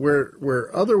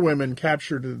 where other women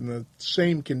captured in the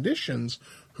same conditions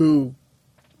who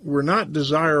were not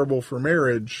desirable for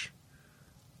marriage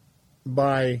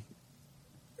by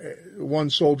one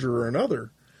soldier or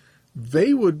another,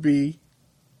 they would be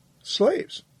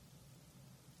slaves.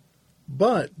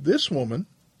 But this woman,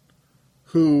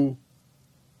 who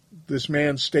this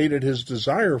man stated his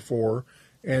desire for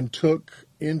and took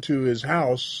into his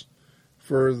house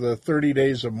for the 30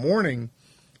 days of mourning,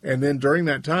 and then during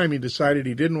that time he decided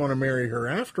he didn't want to marry her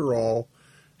after all,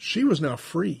 she was now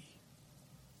free.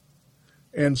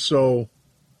 And so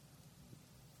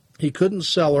he couldn't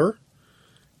sell her,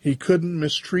 he couldn't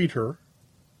mistreat her,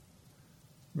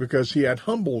 because he had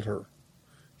humbled her.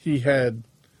 He had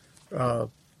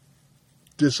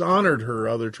dishonored her,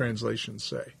 other translations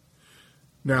say.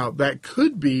 Now, that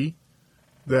could be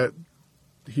that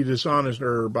he dishonored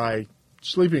her by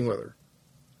sleeping with her.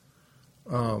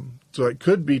 So it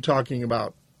could be talking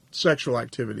about sexual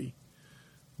activity.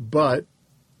 But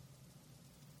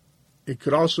it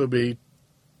could also be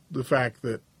the fact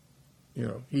that,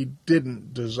 he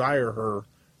didn't desire her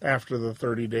after the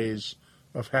 30 days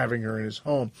of having her in his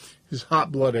home. His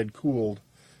hot blood had cooled,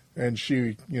 and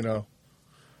she,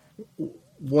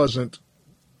 wasn't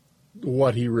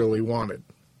what he really wanted.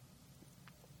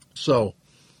 So,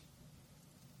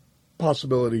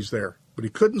 possibilities there. But he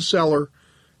couldn't sell her.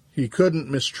 He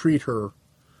couldn't mistreat her.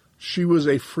 She was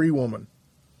a free woman.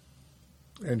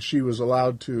 And she was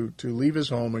allowed to leave his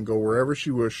home and go wherever she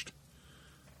wished,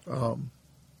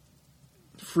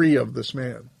 free of this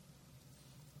man.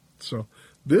 So,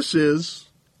 this is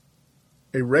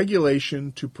a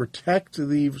regulation to protect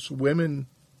these women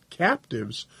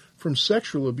captives from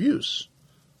sexual abuse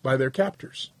by their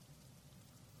captors.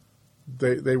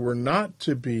 They were not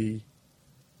to be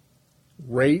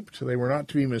raped. They were not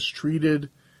to be mistreated.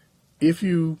 If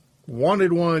you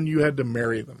wanted one, you had to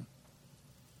marry them,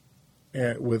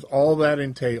 and with all that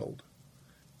entailed.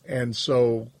 And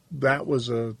so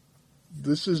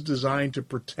this is designed to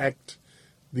protect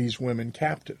these women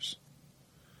captives.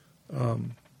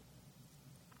 And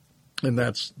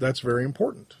that's very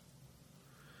important.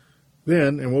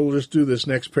 Then, and we'll just do this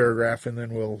next paragraph, and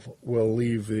then we'll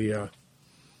leave the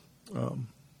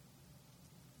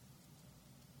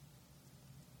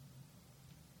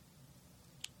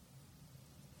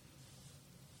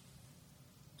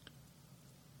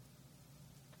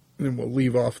and we'll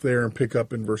leave off there and pick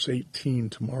up in verse 18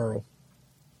 tomorrow.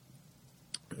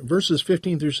 Verses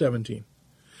 15 through 17.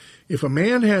 If a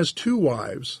man has two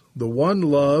wives, the one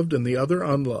loved and the other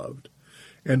unloved,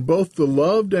 and both the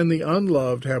loved and the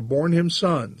unloved have borne him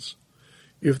sons,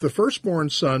 if the firstborn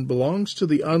son belongs to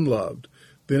the unloved,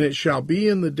 then it shall be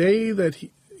in the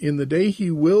day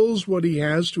he wills what he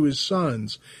has to his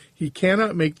sons, he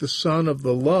cannot make the son of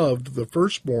the loved the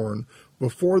firstborn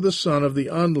before the son of the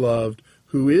unloved,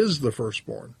 who is the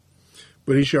firstborn.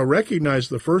 But he shall recognize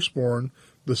the firstborn,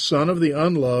 the son of the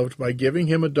unloved, by giving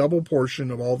him a double portion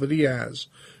of all that he has.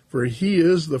 For he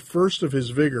is the first of his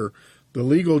vigor. The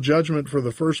legal judgment for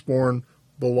the firstborn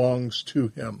belongs to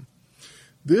him.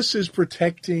 This is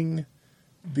protecting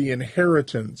the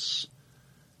inheritance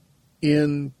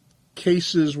in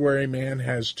cases where a man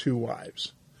has two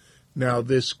wives. Now,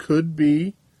 this could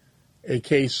be a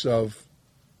case of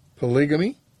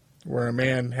polygamy, where a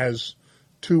man has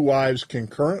two wives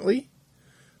concurrently.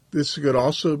 This could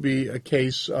also be a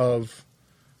case of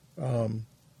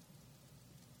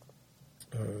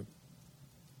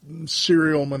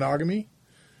serial monogamy,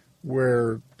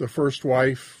 where the first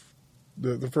wife,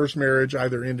 the first marriage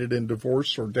either ended in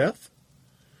divorce or death.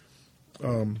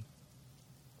 And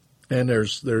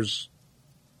there's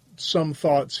some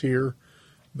thoughts here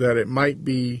that it might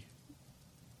be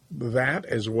that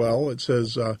as well. It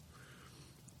says,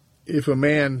 if a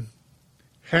man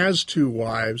has two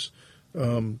wives,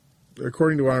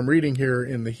 according to what I'm reading here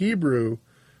in the Hebrew,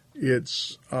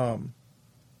 it's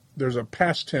there's a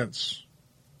past tense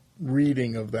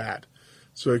reading of that.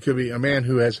 So it could be a man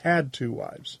who has had two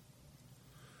wives.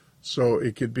 So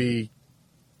it could be,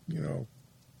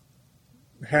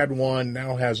 had one,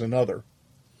 now has another.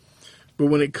 But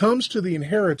when it comes to the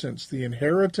inheritance, the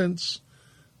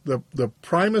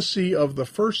primacy of the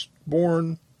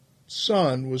firstborn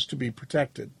son was to be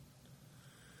protected.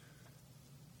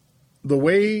 The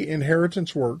way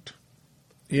inheritance worked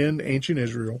in ancient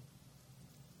Israel,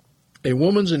 a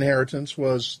woman's inheritance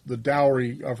was the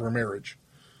dowry of her marriage.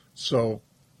 So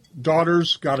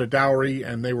daughters got a dowry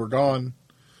and they were gone.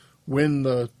 When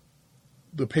the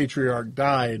patriarch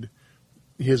died,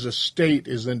 his estate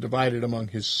is then divided among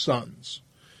his sons.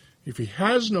 If he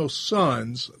has no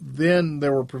sons, then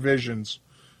there were provisions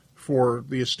for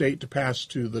the estate to pass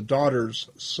to the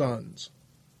daughter's sons.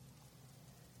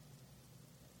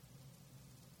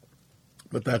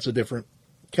 But that's a different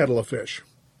kettle of fish.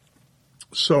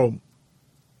 So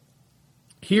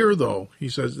here, though, he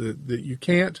says that you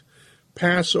can't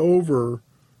pass over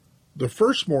the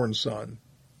firstborn son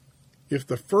if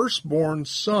the firstborn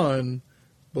son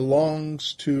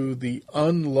belongs to the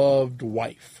unloved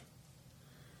wife.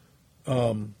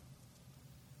 Man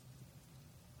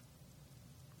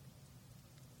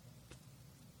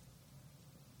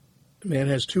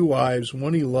has two wives,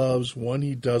 one he loves, one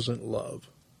he doesn't love.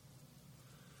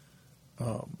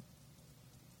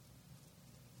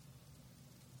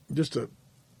 The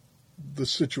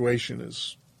situation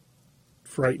is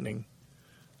frightening.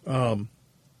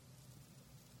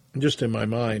 Just in my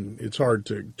mind, it's hard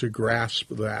to grasp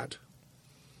that.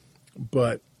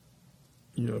 But,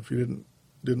 if you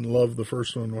didn't love the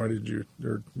first one, why did you,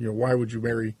 or, why would you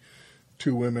marry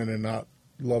two women and not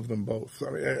love them both?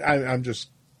 I mean, I'm just,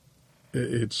 why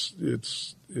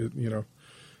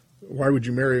would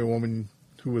you marry a woman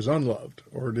who was unloved?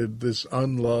 Or did this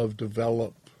unlove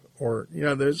develop? Or,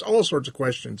 there's all sorts of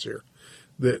questions here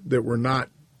that we're not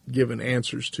given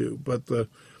answers to. But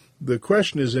the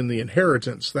question is in the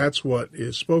inheritance. That's what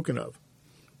is spoken of.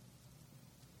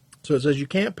 So it says you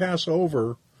can't pass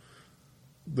over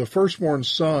the firstborn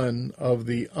son of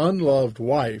the unloved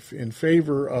wife in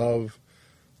favor of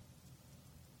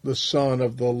the son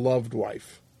of the loved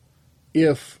wife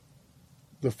if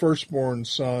the firstborn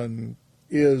son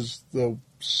is the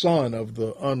son of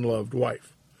the unloved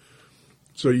wife.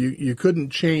 So you couldn't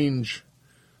change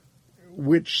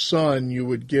which son you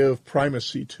would give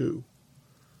primacy to.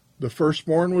 The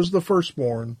firstborn was the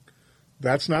firstborn.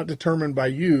 That's not determined by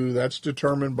you. That's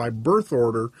determined by birth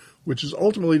order, which is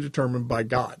ultimately determined by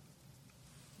God.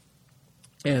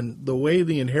 And the way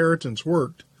the inheritance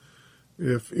worked,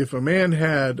 if a man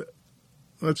had,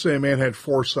 let's say a man had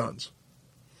 4 sons.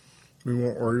 We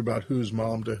won't worry about who's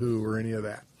mom to who or any of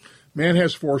that. Man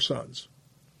has 4 sons.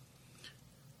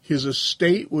 His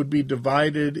estate would be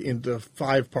divided into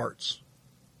 5 parts.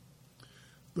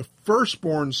 The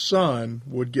firstborn son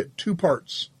would get 2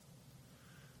 parts.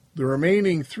 The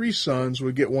remaining 3 sons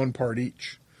would get 1 part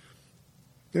each.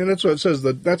 And that's what it says,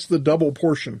 that's the double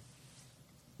portion.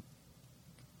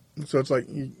 So it's like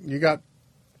you got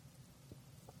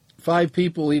 5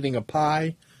 people eating a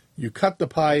pie. You cut the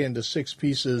pie into 6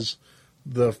 pieces.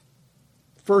 The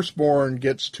firstborn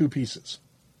gets 2 pieces.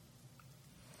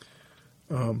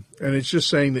 And it's just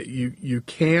saying that you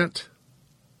can't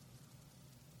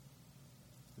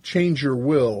change your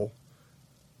will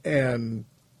and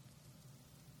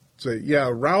say,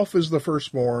 yeah, Ralph is the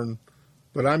firstborn,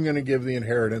 but I'm going to give the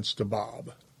inheritance to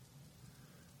Bob.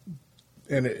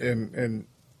 And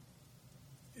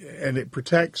it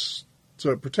protects,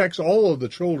 so it protects all of the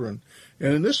children.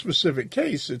 And in this specific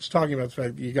case, it's talking about the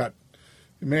fact that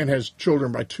a man has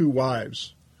children by 2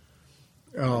 wives.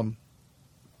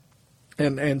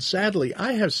 And sadly,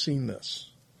 I have seen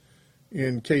this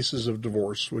in cases of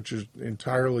divorce, which is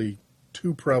entirely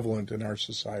too prevalent in our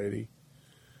society.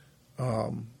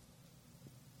 And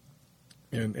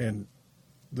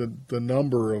the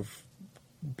number of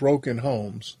broken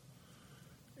homes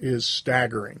is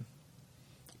staggering.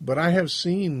 But I have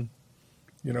seen,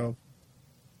 man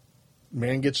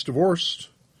gets divorced,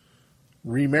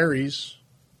 remarries,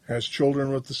 has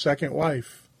children with the second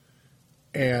wife,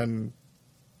 and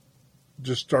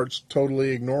just starts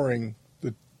totally ignoring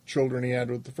the children he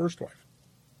had with the first wife.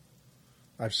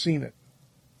 I've seen it.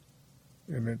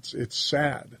 And it's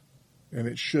sad. And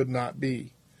it should not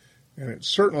be. And it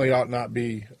certainly ought not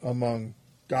be among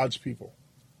God's people.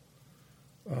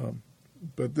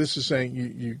 But this is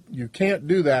saying you can't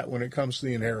do that when it comes to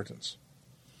the inheritance.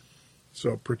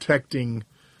 So protecting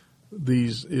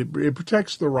these, it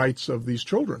protects the rights of these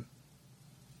children.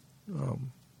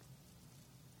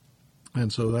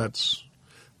 And so that's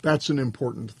an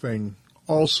important thing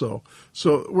also.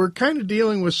 So we're kind of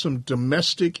dealing with some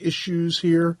domestic issues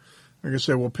here. Like I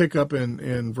said, we'll pick up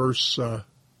in verse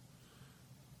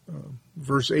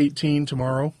 18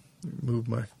 tomorrow. Move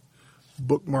my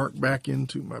bookmark back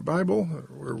into my Bible,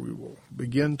 where we will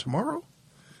begin tomorrow,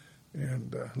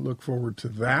 and look forward to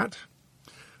that.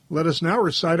 Let us now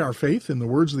recite our faith in the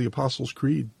words of the Apostles'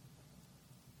 Creed.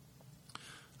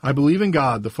 I believe in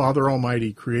God, the Father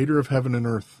Almighty, creator of heaven and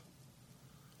earth.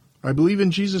 I believe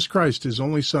in Jesus Christ, his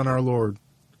only Son, our Lord.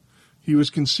 He was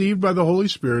conceived by the Holy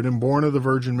Spirit and born of the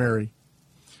Virgin Mary.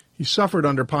 He suffered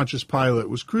under Pontius Pilate,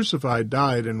 was crucified,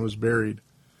 died, and was buried.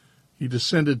 He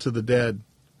descended to the dead.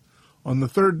 On the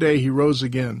third day he rose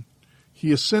again.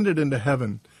 He ascended into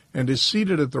heaven and is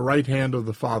seated at the right hand of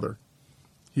the Father.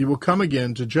 He will come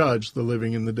again to judge the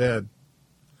living and the dead.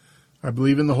 I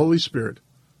believe in the Holy Spirit,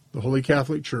 the Holy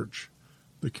Catholic Church,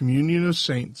 the communion of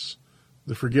saints,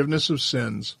 the forgiveness of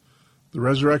sins, the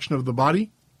resurrection of the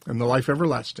body, and the life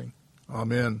everlasting.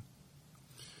 Amen.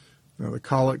 Now the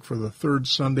collect for the third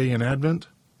Sunday in Advent.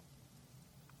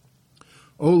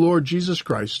 O Lord Jesus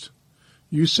Christ,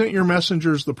 you sent your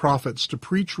messengers, the prophets, to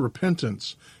preach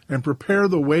repentance and prepare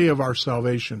the way of our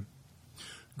salvation.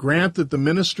 Grant that the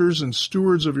ministers and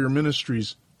stewards of your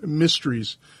mysteries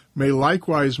may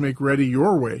likewise make ready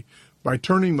your way by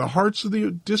turning the hearts of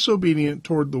the disobedient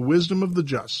toward the wisdom of the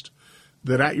just,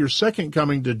 that at your second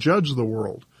coming to judge the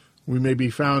world we may be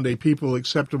found a people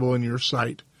acceptable in your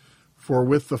sight. For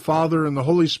with the Father and the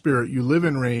Holy Spirit you live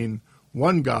and reign,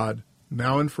 one God,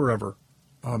 now and forever.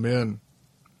 Amen.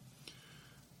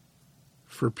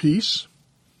 For peace,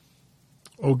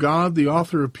 O God, the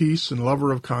author of peace and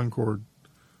lover of concord,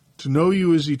 to know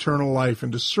you is eternal life,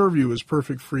 and to serve you is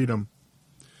perfect freedom.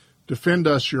 Defend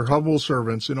us, your humble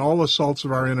servants, in all assaults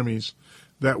of our enemies,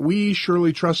 that we,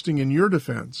 surely trusting in your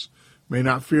defense, may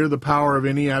not fear the power of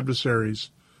any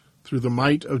adversaries, through the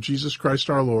might of Jesus Christ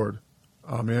our Lord.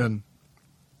 Amen.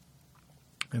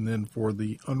 And then for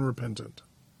the unrepentant.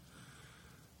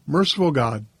 Merciful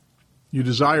God, you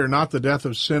desire not the death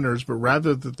of sinners, but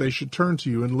rather that they should turn to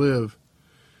you and live.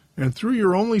 And through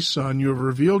your only Son you have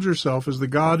revealed yourself as the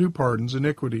God who pardons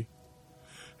iniquity.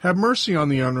 Have mercy on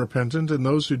the unrepentant and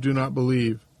those who do not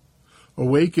believe.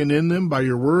 Awaken in them by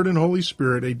your word and Holy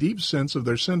Spirit a deep sense of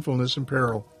their sinfulness and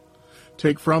peril.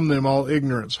 Take from them all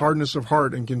ignorance, hardness of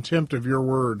heart, and contempt of your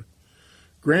word.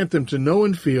 Grant them to know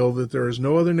and feel that there is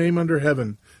no other name under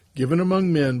heaven given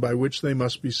among men by which they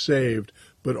must be saved,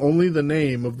 but only the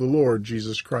name of the Lord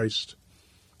Jesus Christ.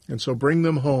 And so bring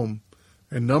them home,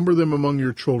 and number them among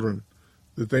your children,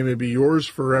 that they may be yours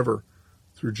forever,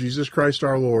 through Jesus Christ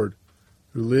our Lord,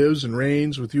 who lives and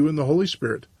reigns with you in the Holy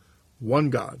Spirit, one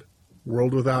God,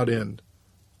 world without end.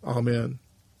 Amen.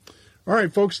 All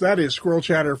right, folks, that is Squirrel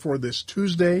Chatter for this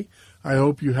Tuesday. I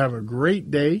hope you have a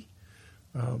great day.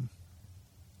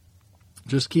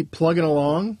 Just keep plugging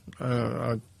along.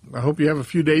 I hope you have a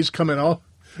few days coming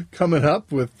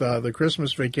up with the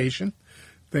Christmas vacation.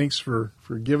 Thanks for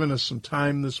giving us some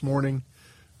time this morning,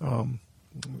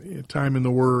 time in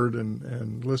the Word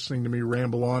and listening to me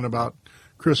ramble on about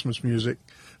Christmas music.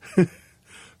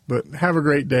 But have a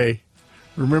great day.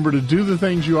 Remember to do the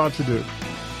things you ought to do.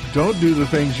 Don't do the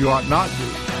things you ought not do.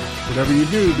 Whatever you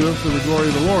do, do it for the glory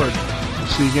of the Lord. We'll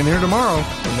see you again here tomorrow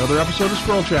for another episode of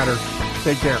Squirrel Chatter.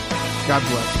 Take care. God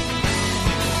bless.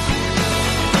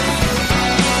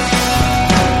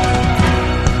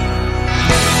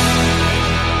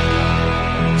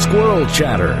 Squirrel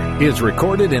Chatter is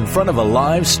recorded in front of a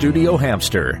live studio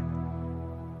hamster.